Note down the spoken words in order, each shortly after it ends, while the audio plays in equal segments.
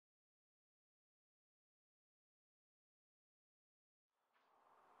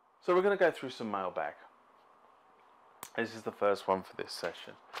So we're going to go through some mailbag. This is the first one for this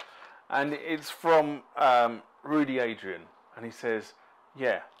session. And it's from Rudy Adrian. And he says,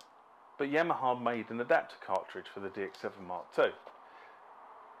 yeah, but Yamaha made an adapter cartridge for the DX7 Mark II.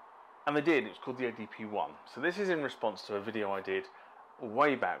 And they did. It's called the ADP-1. So this is in response to a video I did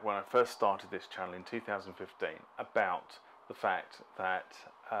way back when I first started this channel in 2015 about the fact that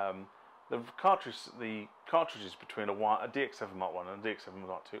the cartridges between a DX7 Mark 1 and a DX7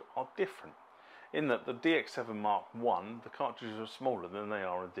 Mark 2 are different. In that the DX7 Mark 1, the cartridges are smaller than they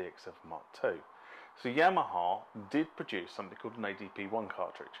are in the DX7 Mark 2. So Yamaha did produce something called an ADP-1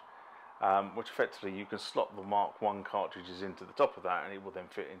 cartridge, which effectively you can slot the Mark 1 cartridges into the top of that and it will then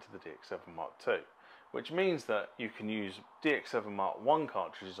fit into the DX7 Mark 2. Which means that you can use DX7 Mark 1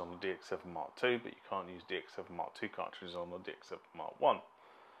 cartridges on the DX7 Mark 2, but you can't use DX7 Mark 2 cartridges on the DX7 Mark 1.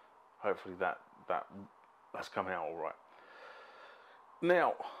 Hopefully that's coming out alright.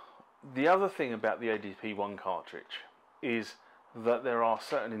 Now, the other thing about the ADP-1 cartridge is that there are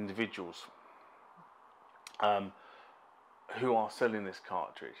certain individuals who are selling this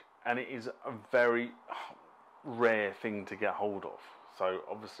cartridge, and it is a very rare thing to get hold of. So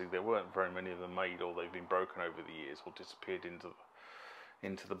obviously there weren't very many of them made, or they've been broken over the years or disappeared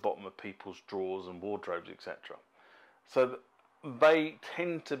into the bottom of people's drawers and wardrobes, etc. So they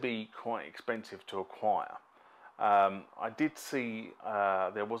tend to be quite expensive to acquire. I did see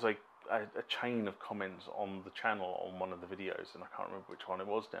there was a chain of comments on the channel on one of the videos, and I can't remember which one it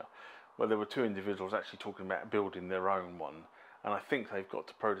was now, where there were two individuals actually talking about building their own one, and I think they've got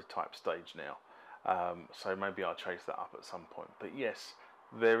to prototype stage now. So maybe I'll chase that up at some point. But yes,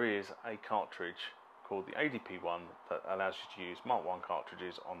 there is a cartridge called the ADP-1 that allows you to use Mark 1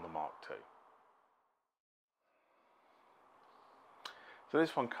 cartridges on the Mark II. So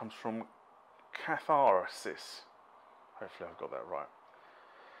this one comes from Catharsis. Hopefully I've got that right.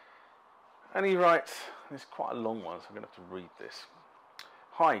 And he writes, and it's quite a long one, so I'm going to have to read this.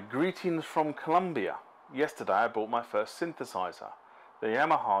 Hi, greetings from Colombia. Yesterday I bought my first synthesizer, the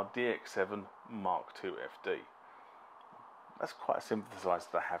Yamaha DX7 Mark II FD. That's quite a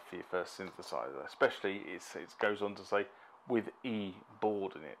synthesizer to have for your first synthesizer, especially it goes on to say with E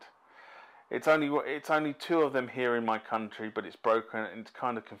board in it. It's only two of them here in my country, but it's broken and it's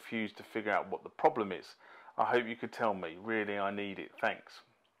kind of confused to figure out what the problem is. I hope you could tell me. Really, I need it. Thanks.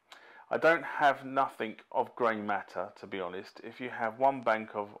 I don't have nothing of grey matter, to be honest. If you have one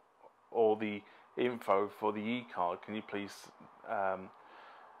bank of or the info for the e-card, can you please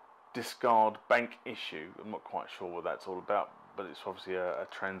discard bank issue? I'm not quite sure what that's all about, but it's obviously a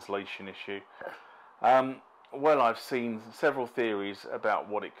translation issue. Well, I've seen several theories about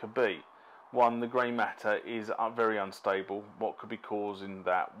what it could be. One, the grey matter is very unstable. What could be causing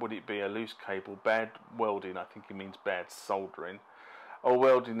that? Would it be a loose cable, bad welding, I think he means bad soldering, or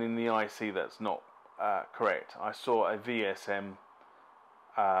welding in the IC that's not correct? I saw a VSM,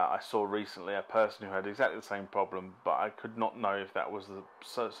 I saw recently a person who had exactly the same problem, but I could not know if that was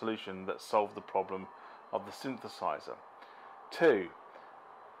the solution that solved the problem of the synthesizer. 2,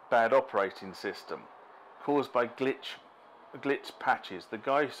 bad operating system, caused by glitch patches. The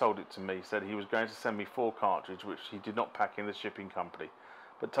guy who sold it to me said he was going to send me 4 cartridges, which he did not pack in the shipping company,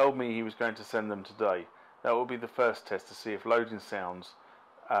 but told me he was going to send them today. That will be the first test to see if loading sounds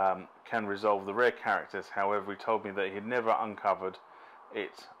can resolve the rare characters. However, he told me that he had never uncovered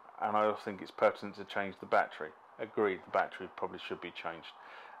it, and I also think it's pertinent to change the battery. Agreed, the battery probably should be changed.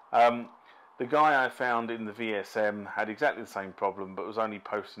 The guy I found in the VSM had exactly the same problem, but was only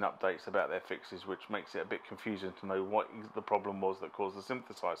posting updates about their fixes, which makes it a bit confusing to know what the problem was that caused the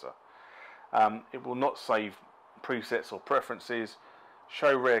synthesizer. It will not save presets or preferences,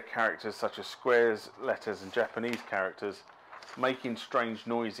 show rare characters such as squares, letters and Japanese characters, making strange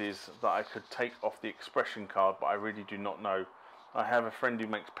noises that I could take off the expression card, but I really do not know. I have a friend who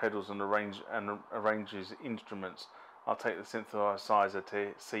makes pedals and arranges instruments. I'll take the synthesizer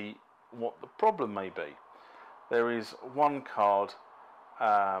to see what the problem may be. There is one card,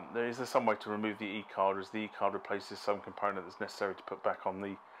 there is some way to remove the e-card, as the e-card replaces some component that's necessary to put back on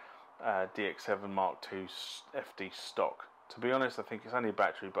the DX7 Mark II FD stock. To be honest, I think it's only a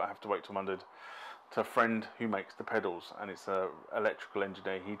battery, but I have to wait till Monday to a friend who makes the pedals, and it's an electrical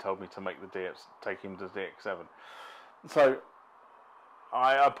engineer. He told me to make take him to the DX7. So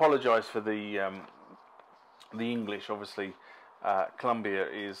I apologise for the English. Obviously, Colombia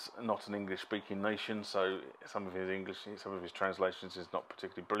is not an English-speaking nation, so some of his translations is not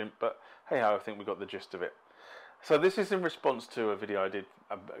particularly brilliant. But hey ho, I think we got the gist of it. So this is in response to a video I did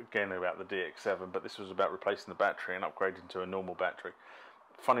again about the DX7, but this was about replacing the battery and upgrading to a normal battery.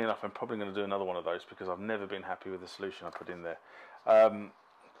 Funny enough, I'm probably going to do another one of those because I've never been happy with the solution I put in there.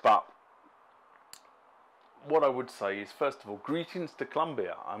 But what I would say is, first of all, greetings to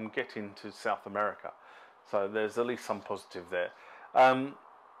Colombia. I'm getting to South America, so there's at least some positive there.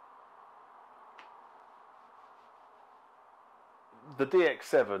 The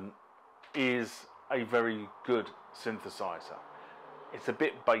DX7 is a very good synthesizer. It's a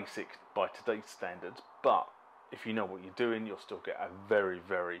bit basic by today's standards, but if you know what you're doing, you'll still get a very,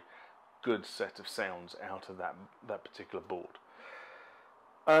 very good set of sounds out of that particular board.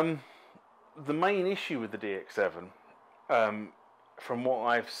 The main issue with the DX7, from what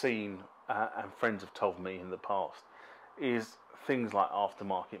I've seen and friends have told me in the past, is things like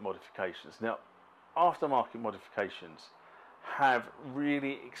aftermarket modifications. Now, aftermarket modifications have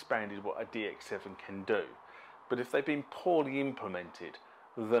really expanded what a DX7 can do, but if they've been poorly implemented,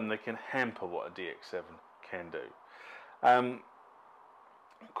 then they can hamper what a DX7 can do.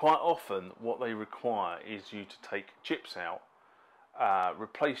 Quite often what they require is you to take chips out,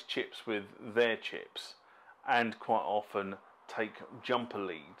 replace chips with their chips, and quite often take jumper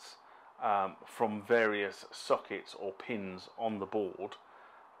leads from various sockets or pins on the board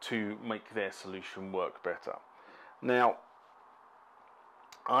to make their solution work better. Now,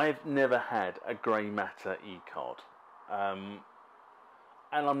 I've never had a Grey Matter E-card, and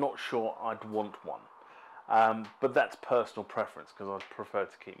I'm not sure I'd want one, but that's personal preference, because I'd prefer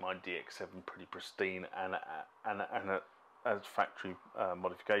to keep my DX7 pretty pristine and as factory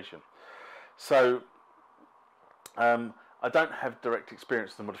modification. So I don't have direct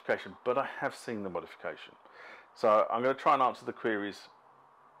experience with the modification, but I have seen the modification. So I'm going to try and answer the queries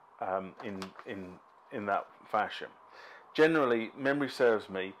in that fashion. Generally, memory serves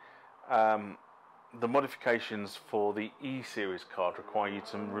me, the modifications for the E-series card require you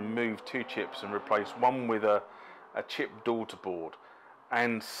to remove 2 chips and replace one with a chip daughter board,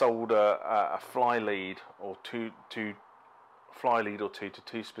 and solder a fly lead or two to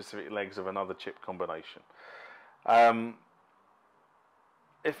 2 specific legs of another chip combination.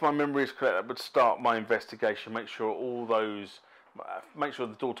 If my memory is correct, that would start my investigation. Make sure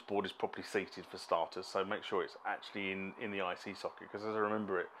the daughter board is properly seated for starters, so make sure it's actually in the IC socket, because as I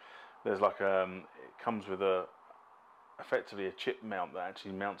remember it, there's like it comes with effectively a chip mount that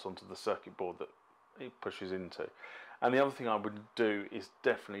actually mounts onto the circuit board that it pushes into. And the other thing I would do is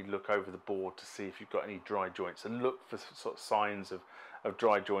definitely look over the board to see if you've got any dry joints, and look for sort of signs of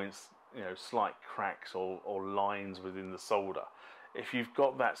dry joints, you know, slight cracks or lines within the solder. If you've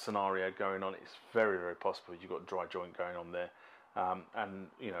got that scenario going on, it's very, very possible you've got a dry joint going on there. And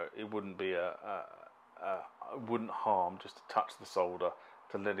you know, it wouldn't be wouldn't harm just to touch the solder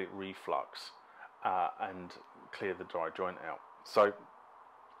to let it reflux and clear the dry joint out. So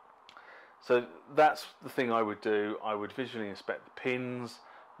that's the thing I would do. I would visually inspect the pins,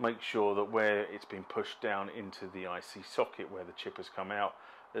 make sure that where it's been pushed down into the IC socket where the chip has come out,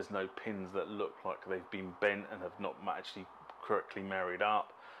 there's no pins that look like they've been bent and have not actually correctly married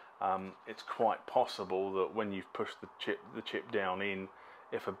up. It's quite possible that when you've pushed the chip down in,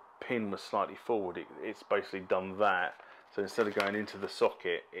 if a pin was slightly forward, it's basically done that. So instead of going into the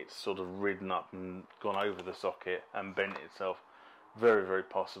socket, it's sort of ridden up and gone over the socket and bent itself. Very, very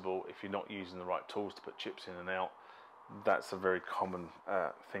possible. If you're not using the right tools to put chips in and out, that's a very common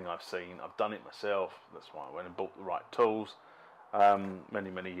thing I've seen. I've done it myself. That's why I went and bought the right tools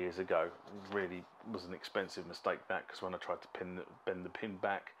many years ago. It really was an expensive mistake, that, because when I tried to bend the pin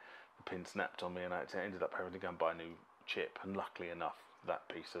back, the pin snapped on me, and I ended up having to go and buy a new chip. And luckily enough, that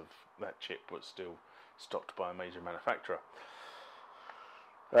piece of that chip was still stocked by a major manufacturer.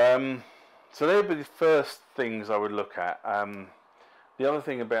 So they'd be the first things I would look at. The other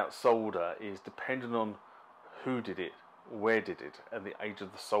thing about solder is, depending on who did it, where did it, and the age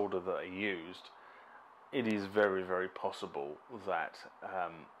of the solder that they used, it is very, very possible that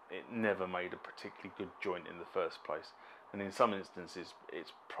it never made a particularly good joint in the first place. And in some instances,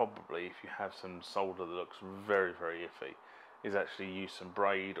 it's probably, if you have some solder that looks very, very iffy, is actually use some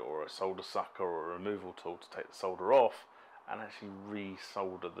braid or a solder sucker or a removal tool to take the solder off and actually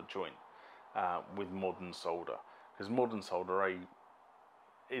re-solder the joint with modern solder. Because modern solder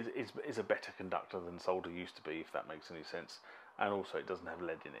is a better conductor than solder used to be, if that makes any sense. And also it doesn't have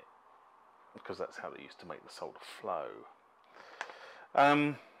lead in it, because that's how they used to make the solder flow.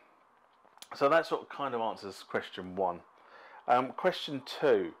 So that sort of kind of answers question 1. Question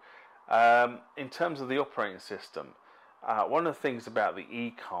 2, in terms of the operating system, one of the things about the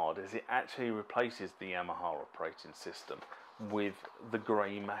E-card is it actually replaces the Yamaha operating system with the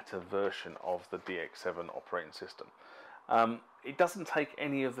Grey Matter version of the DX7 operating system. It doesn't take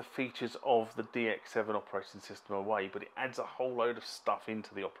any of the features of the DX7 operating system away, but it adds a whole load of stuff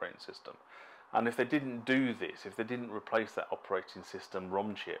into the operating system. And if they didn't do this, if they didn't replace that operating system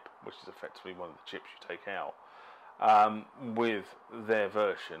ROM chip, which is effectively one of the chips you take out, with their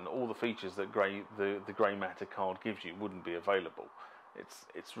version, all the features that the Grey Matter card gives you wouldn't be available.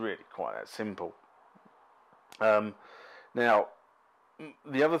 It's really quite that simple. Now,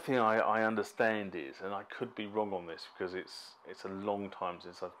 the other thing I understand is, and I could be wrong on this because it's a long time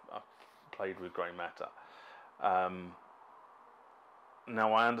since I've played with Grey Matter.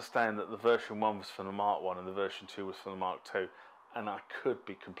 Now I understand that the version 1 was for the Mark 1 and the version 2 was for the Mark 2, and I could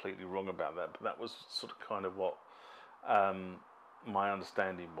be completely wrong about that, but that was sort of kind of what my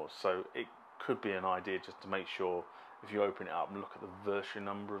understanding was. So it could be an idea just to make sure, if you open it up and look at the version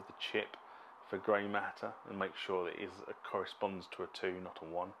number of the chip for Grey Matter, and make sure that it corresponds to a 2, not a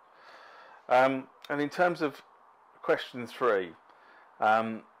 1. And in terms of question 3,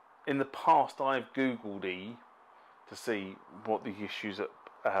 in the past I've Googled E to see what the issues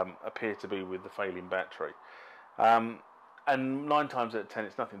appear to be with the failing battery. And 9 times out of 10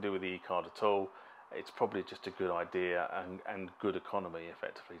 it's nothing to do with the E-card at all. It's probably just a good idea and good economy,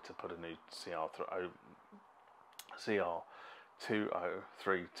 effectively, to put a new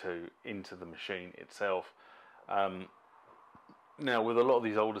CR2032 into the machine itself. Now, with a lot of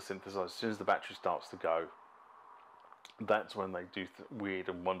these older synthesizers, as soon as the battery starts to go, that's when they do weird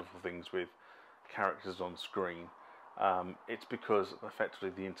and wonderful things with characters on screen. It's because effectively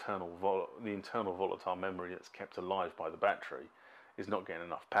the internal volatile memory that's kept alive by the battery is not getting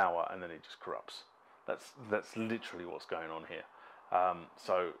enough power, and then it just corrupts. That's literally what's going on here.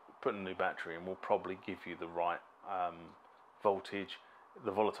 So putting a new battery in will probably give you the right voltage.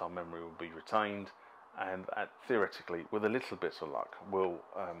 The volatile memory will be retained, and theoretically, with a little bit of luck, will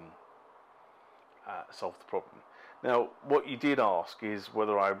solve the problem. Now, what you did ask is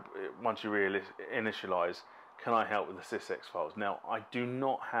whether once you initialize, can I help with the sysx files? Now, I do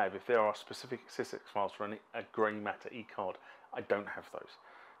not have, if there are specific sysx files for a Grey Matter E-card, I don't have those.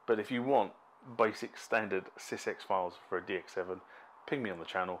 But if you want basic standard sysx files for a DX7, ping me on the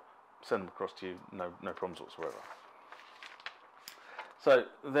channel, send them across to you, no problems whatsoever. So,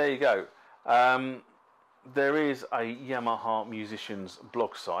 there you go. There is a Yamaha musicians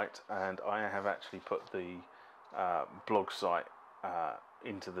blog site, and I have actually put the blog site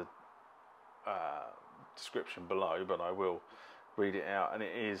into the description below, but I will read it out, and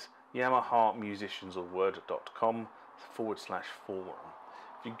it is yamahamusiciansorword.com/forum.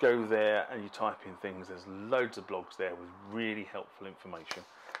 If you go there and you type in things, there's loads of blogs there with really helpful information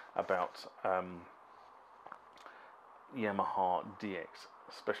about Yamaha DX,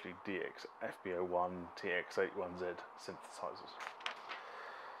 especially DX FB01, TX81Z synthesizers.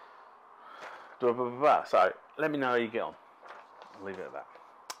 So let me know how you get on. I'll leave it at that.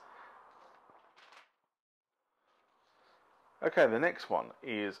 Okay, the next one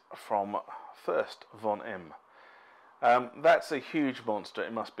is from First Von M. That's a huge monster.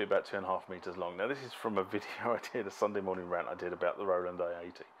 It must be about 2.5 meters long. Now, this is from a video I did, a Sunday morning rant I did about the Roland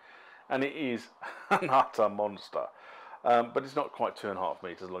A-80, and it is an utter monster. But it's not quite 2.5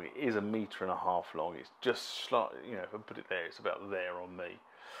 meters long. It is 1.5 meters long. It's just slightly, if I put it there, it's about there on me.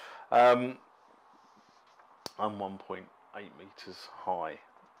 I'm 1.8 meters high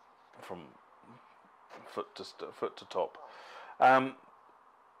from foot to top. I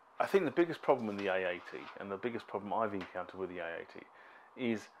think the biggest problem with the A80, and the biggest problem I've encountered with the A80,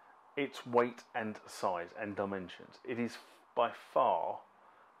 is its weight and size and dimensions. It is by far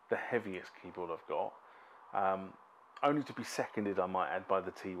the heaviest keyboard I've got, only to be seconded, I might add, by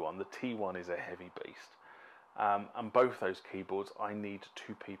the T1. The T1 is a heavy beast, and both those keyboards I need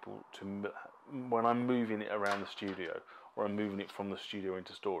 2 people to, when I'm moving it around the studio, or I'm moving it from the studio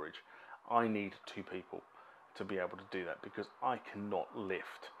into storage, I need 2 people to be able to do that, because I cannot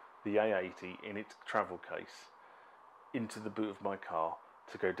lift the A80 in its travel case into the boot of my car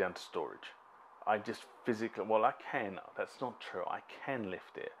to go down to storage. I just physically, well, I can, that's not true, I can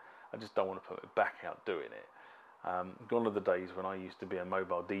lift it, I just don't want to put my back out doing it. Gone are the days when I used to be a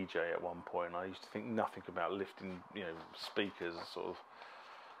mobile DJ at one point. I used to think nothing about lifting, speakers sort of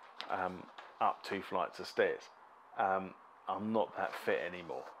up 2 flights of stairs. I'm not that fit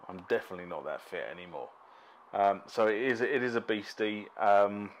anymore. I'm definitely not that fit anymore. So it is a beastie.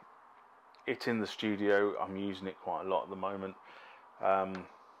 It's in the studio. I'm using it quite a lot at the moment.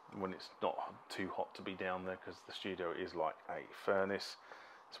 When it's not too hot to be down there, because the studio is like a furnace.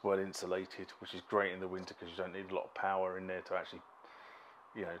 It's well insulated, which is great in the winter because you don't need a lot of power in there to actually,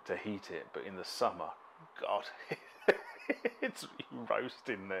 to heat it. But in the summer, God, it's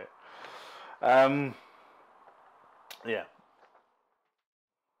roasting there. Yeah.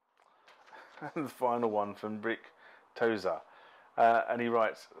 And the final one from Rick Toza. and he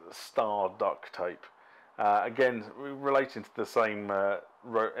writes star duct tape. Again, relating to the same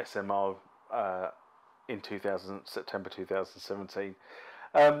SMR in September 2017.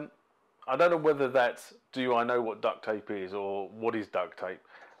 I don't know whether that's do I know what duct tape is or what is duct tape.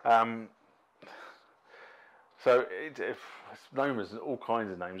 So it's known as all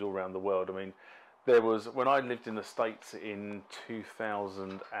kinds of names all around the world. I mean, there was, when I lived in the States in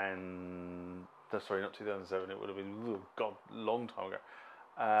 2000 and, sorry, not 2007, it would have been, oh God, a long time ago,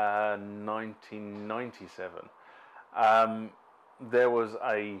 1997. There was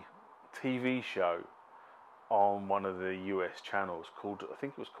a TV show on one of the US channels called, I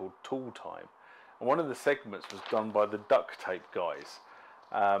think it was called Tool Time. And one of the segments was done by the duct tape guys.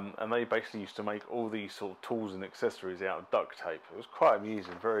 And they basically used to make all these sort of tools and accessories out of duct tape. It was quite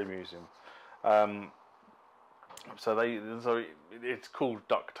amusing, very amusing. So it's called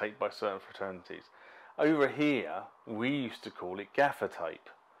duct tape by certain fraternities. Over here, we used to call it gaffer tape.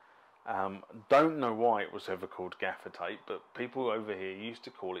 Don't know why it was ever called gaffer tape, but people over here used to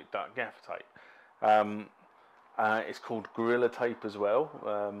call it gaffer tape. It's called gorilla tape as well.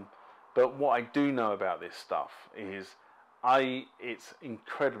 But what I do know about this stuff is it's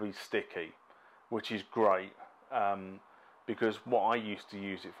incredibly sticky, which is great, because what I used to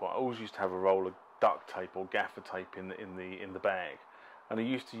use it for, I always used to have a roll of duct tape or gaffer tape in the bag, and I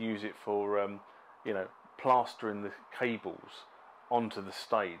used to use it for you know, plastering the cables onto the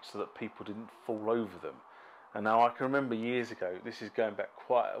stage so that people didn't fall over them. And now I can remember years ago, this is going back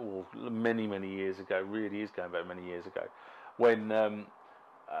many years ago, really is going back many years ago, when a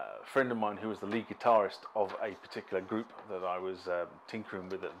friend of mine who was the lead guitarist of a particular group that I was tinkering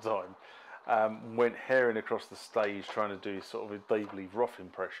with at the time, went herring across the stage trying to do sort of a Dave Lee Roth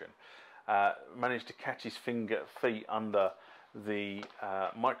impression. Managed to catch his feet under the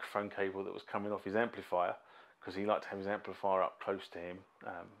microphone cable that was coming off his amplifier, because he liked to have his amplifier up close to him.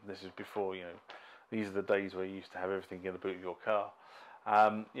 This is before, you know, these are the days where you used to have everything in the boot of your car.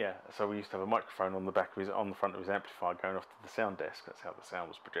 Yeah, so we used to have a microphone on the front of his amplifier going off to the sound desk. That's how the sound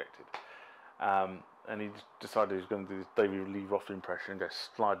was projected. And he decided he was going to do this David Lee Roth impression and go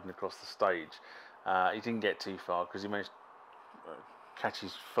sliding across the stage. He didn't get too far because he managed to catch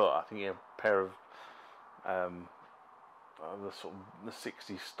his foot. I think he had a pair of the sort of the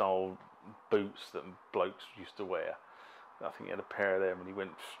 60s style boots that blokes used to wear. I think he had a pair of them, and he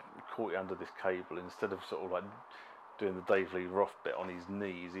caught it under this cable. Instead of sort of like doing the Dave Lee Roth bit on his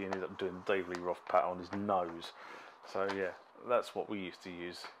knees, he ended up doing the Dave Lee Roth pat on his nose. So yeah, that's what we used to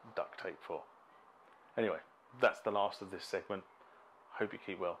use duct tape for. Anyway, that's the last of this segment. Hope you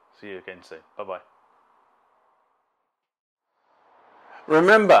keep well. See you again soon. Bye bye.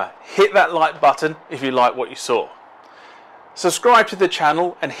 Remember, hit that like button if you like what you saw. Subscribe to the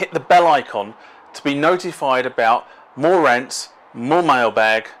channel and hit the bell icon to be notified about more rants, more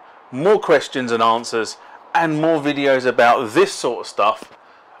mailbag, more questions and answers, and more videos about this sort of stuff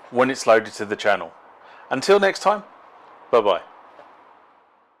when it's loaded to the channel. Until next time, bye bye.